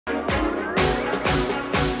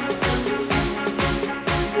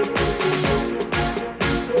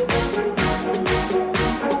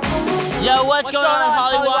Yo, what's going on,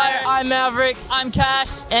 Hollywire? I'm Maverick. I'm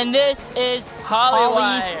Cash. And this is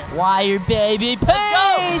Hollywire, baby.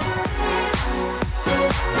 Peace! Let's go!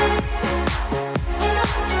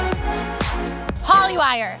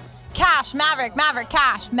 Hollywire. Cash, Maverick, Maverick,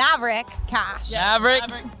 Cash, Maverick, Cash. Maverick,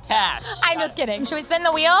 Cash. I'm just kidding. Should we spin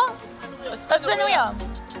the wheel? Let's spin the wheel.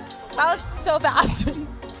 That was so fast.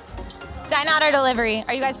 Dine out or delivery.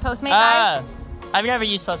 Are you guys Postmate guys? I've never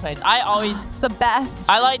used Postmates. It's the best.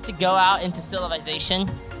 I like to go out into civilization,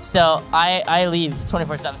 so I leave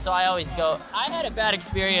 24/7. So I always go. I had a bad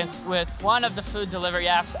experience with one of the food delivery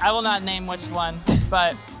apps. I will not name which one,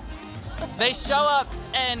 but they show up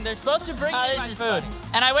and they're supposed to bring me my food. Funny.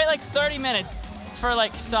 And I wait like 30 minutes for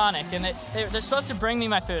like Sonic, and they're supposed to bring me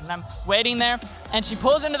my food, and I'm waiting there, and she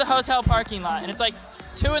pulls into the hotel parking lot, and it's like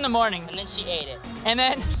 2 in the morning. And then she ate it. And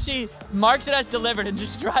then she marks it as delivered and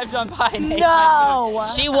just drives on by and ate my No.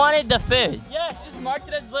 She wanted the food. food. Yeah, she just marked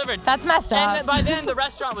it as delivered. That's messed up. And by then the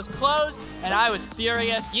restaurant was closed, and I was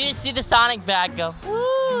furious. You just see the Sonic bag go.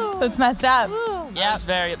 Woo. That's messed up. I was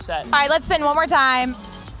very upset. All right, let's spin one more time.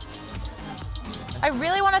 I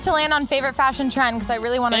really wanted to land on favorite fashion trend because I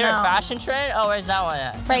really want to know. Favorite fashion trend? Oh, where's that one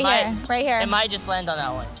at? Right here, right here. It might just land on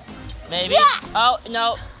that one. Maybe. Yes! Oh,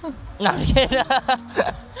 no. No, I'm kidding.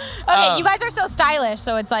 Okay, you guys are so stylish,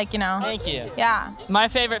 so it's like, you know. Thank you. Yeah. My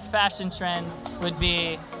favorite fashion trend would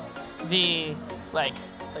be the like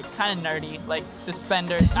kind of nerdy like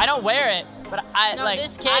suspenders. I don't wear it, but I No, like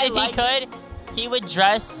this kid, if he could, he would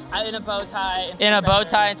dress in a bow tie. And in a bow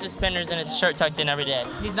tie and suspenders. suspenders and his shirt tucked in every day.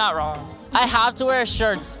 He's not wrong. I have to wear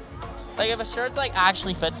shirts. Like if a shirt like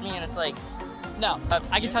actually fits me and it's like, No,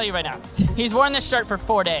 I can tell you right now. He's worn this shirt for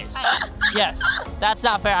 4 days. Yes. that's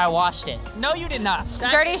not fair. I washed it. No, you did not.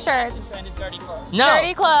 Dirty shirts. Trend is dirty clothes. No.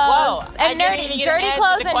 Dirty clothes. Whoa, I And didn't nerdy. even get an Dirty answer to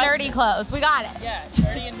clothes the and question. nerdy clothes. We got it. Yeah,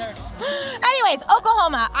 dirty and nerdy. Anyways,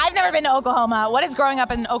 Oklahoma. I've never been to Oklahoma. What is growing up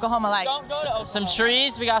in Oklahoma like? Don't go to Oklahoma. Some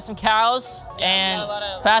trees. We got some cows and a lot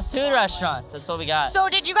of- fast food restaurants. That's what we got. So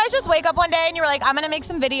did you guys just wake up one day and you were like, I'm gonna make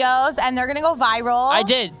some videos and they're gonna go viral? I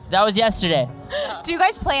did. That was yesterday. Do you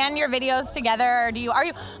guys plan your videos together, or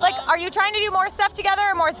are you trying to do more stuff together,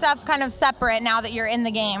 or more stuff kind of separate now that you're in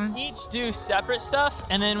the game? Each do separate stuff,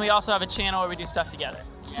 and then we also have a channel where we do stuff together.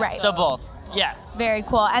 Right. So both. Yeah. Very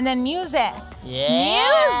cool. And then music. Yeah.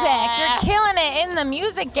 Music. You're killing it in the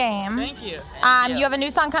music game. Thank you. You have a new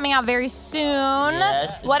song coming out very soon.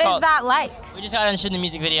 Yes, it's What is called- that like? We just got done shooting the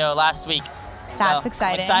music video last week. That's So,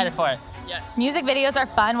 exciting. I'm excited for it. Yes. Music videos are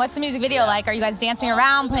fun. What's the music video like? Are you guys dancing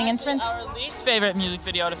around, playing instruments? Our least favorite music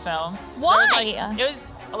video to film. Why? It was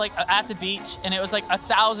like at the beach, and it was like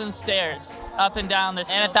 1,000 stairs up and down this.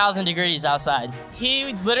 And 1,000 degrees outside.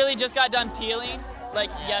 He literally just got done peeling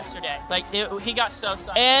like yesterday. Like he got so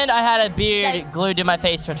sunburned. And I had a beard Yikes. glued to my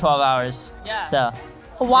face for 12 hours. Yeah. So,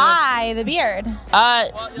 Why the beard?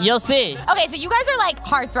 you'll see. Okay, so you guys are like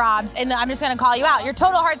heartthrobs, and I'm just gonna call you out. You're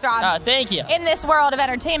total heartthrobs. Thank you. In this world of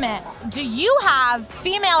entertainment, do you have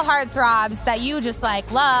female heartthrobs that you just like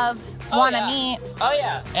love, want to yeah. meet? Oh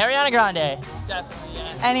yeah, Ariana Grande. definitely.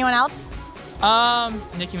 Yeah. Anyone else?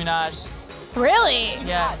 Nicki Minaj. Really?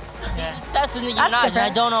 Yeah. Obsessed with Nicki That's Minaj, and I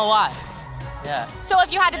different. don't know why. Yeah. So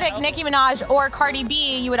if you had to pick Nicki Minaj or Cardi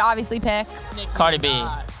B, you would obviously pick. Nicki Cardi B.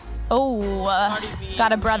 Minaj. Oh, Cardi B.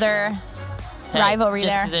 got a brother Hey, rivalry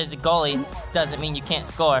just there. because there's a goalie doesn't mean you can't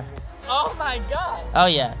score. Oh my God. Oh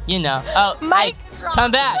yeah, you know. Oh, Mic hey, drop.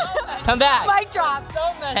 come back, come back. Mic drop. So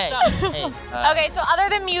messed Hey, up. hey. Okay, so other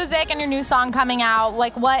than music and your new song coming out,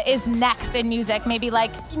 like what is next in music? Maybe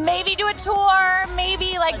do a tour,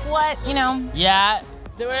 maybe like what, you know? Yeah,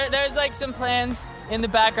 There's like some plans in the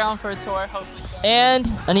background for a tour, hopefully soon.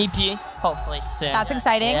 and an EP, hopefully soon. That's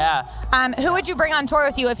exciting. Yeah. Who would you bring on tour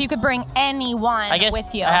with you if you could bring anyone I guess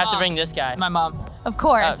with you? I have to bring this guy. My mom. Of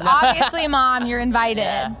course. Oh, no. Obviously, Mom, you're invited.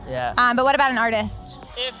 Yeah. But what about an artist?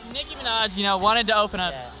 If Nicki Minaj, wanted to open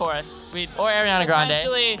up for us, we'd Or Ariana Grande.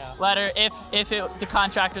 potentially let her if the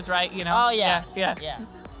contract was right, Oh yeah. Yeah.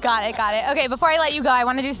 Got it. Okay, before I let you go, I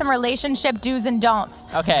want to do some relationship do's and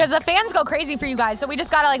don'ts. Okay. Because the fans go crazy for you guys, so we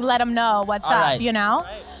just got to let them know what's All up, right. you know? All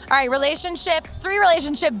right, three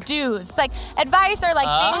relationship do's. Like advice or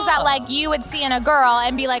like things that like you would see in a girl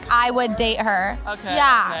and be like, I would date her. Okay.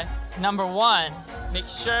 Yeah. Okay. Number 1, make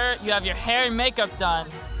sure you have your hair and makeup done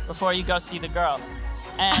before you go see the girl.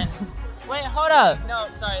 And Wait, hold up. no,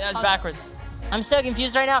 sorry, that was backwards. I'm so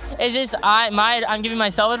confused right now. Is this I'm giving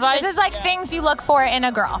myself advice? This is like things you look for in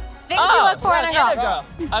a girl. Things you look for in a yes, girl.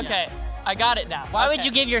 Okay, I got it now. Why would Okay.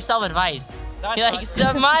 you give yourself advice? That's You're like, fine.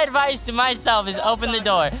 so my advice to myself is open the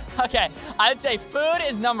door. Okay, I'd say food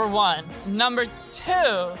is number 1. Number 2,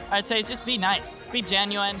 I'd say is just be nice, be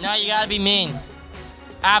genuine. No, you gotta be mean.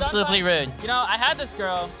 absolutely rude. You know, I had this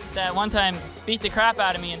girl that one time beat the crap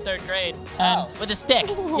out of me in 3rd grade. And With a stick.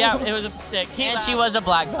 yeah, it was with a stick. And she was a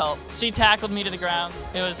black belt. She tackled me to the ground.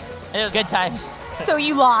 It was Good times. So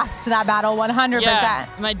you lost that battle 100%. Yeah,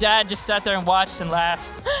 my dad just sat there and watched and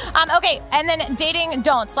laughed. Okay, and then dating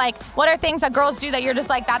don'ts. Like, what are things that girls do that you're just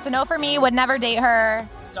like, that's a no for me, would never date her?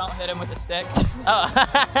 Don't hit him with a stick.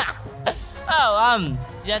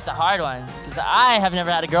 See, that's a hard one because I have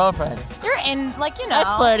never had a girlfriend. You're in, like, you know.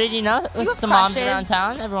 I flirted, you know, with have some moms crushes. around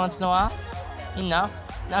town every once in a while. You know.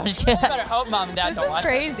 No, I'm just kidding. I better hope mom and dad This don't is watch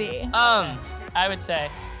crazy. I would say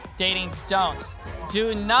dating don'ts.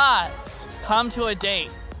 Do not come to a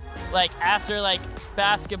date like after like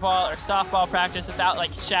basketball or softball practice without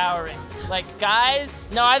like showering. Like guys,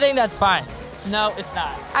 No, I think that's fine. no, it's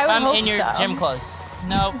not. I would I'm hope in your so. gym clothes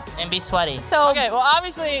No. and be sweaty So, Okay, well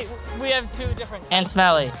obviously we have 2 different types. and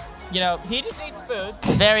smelly. You know, he just needs food.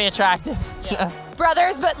 Very attractive. Yeah.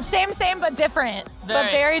 brothers, but same, but different.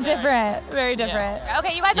 Very Very, different. Very different.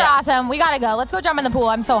 Okay, you guys Yeah. are awesome. We gotta go. Let's go jump in the pool.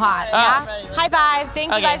 I'm so hot. Yeah, Yeah? ready, let's High five. Thank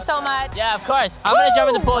you Okay. guys so much. Yeah, of course. I'm gonna jump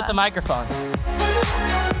in the pool Woo! with the microphone.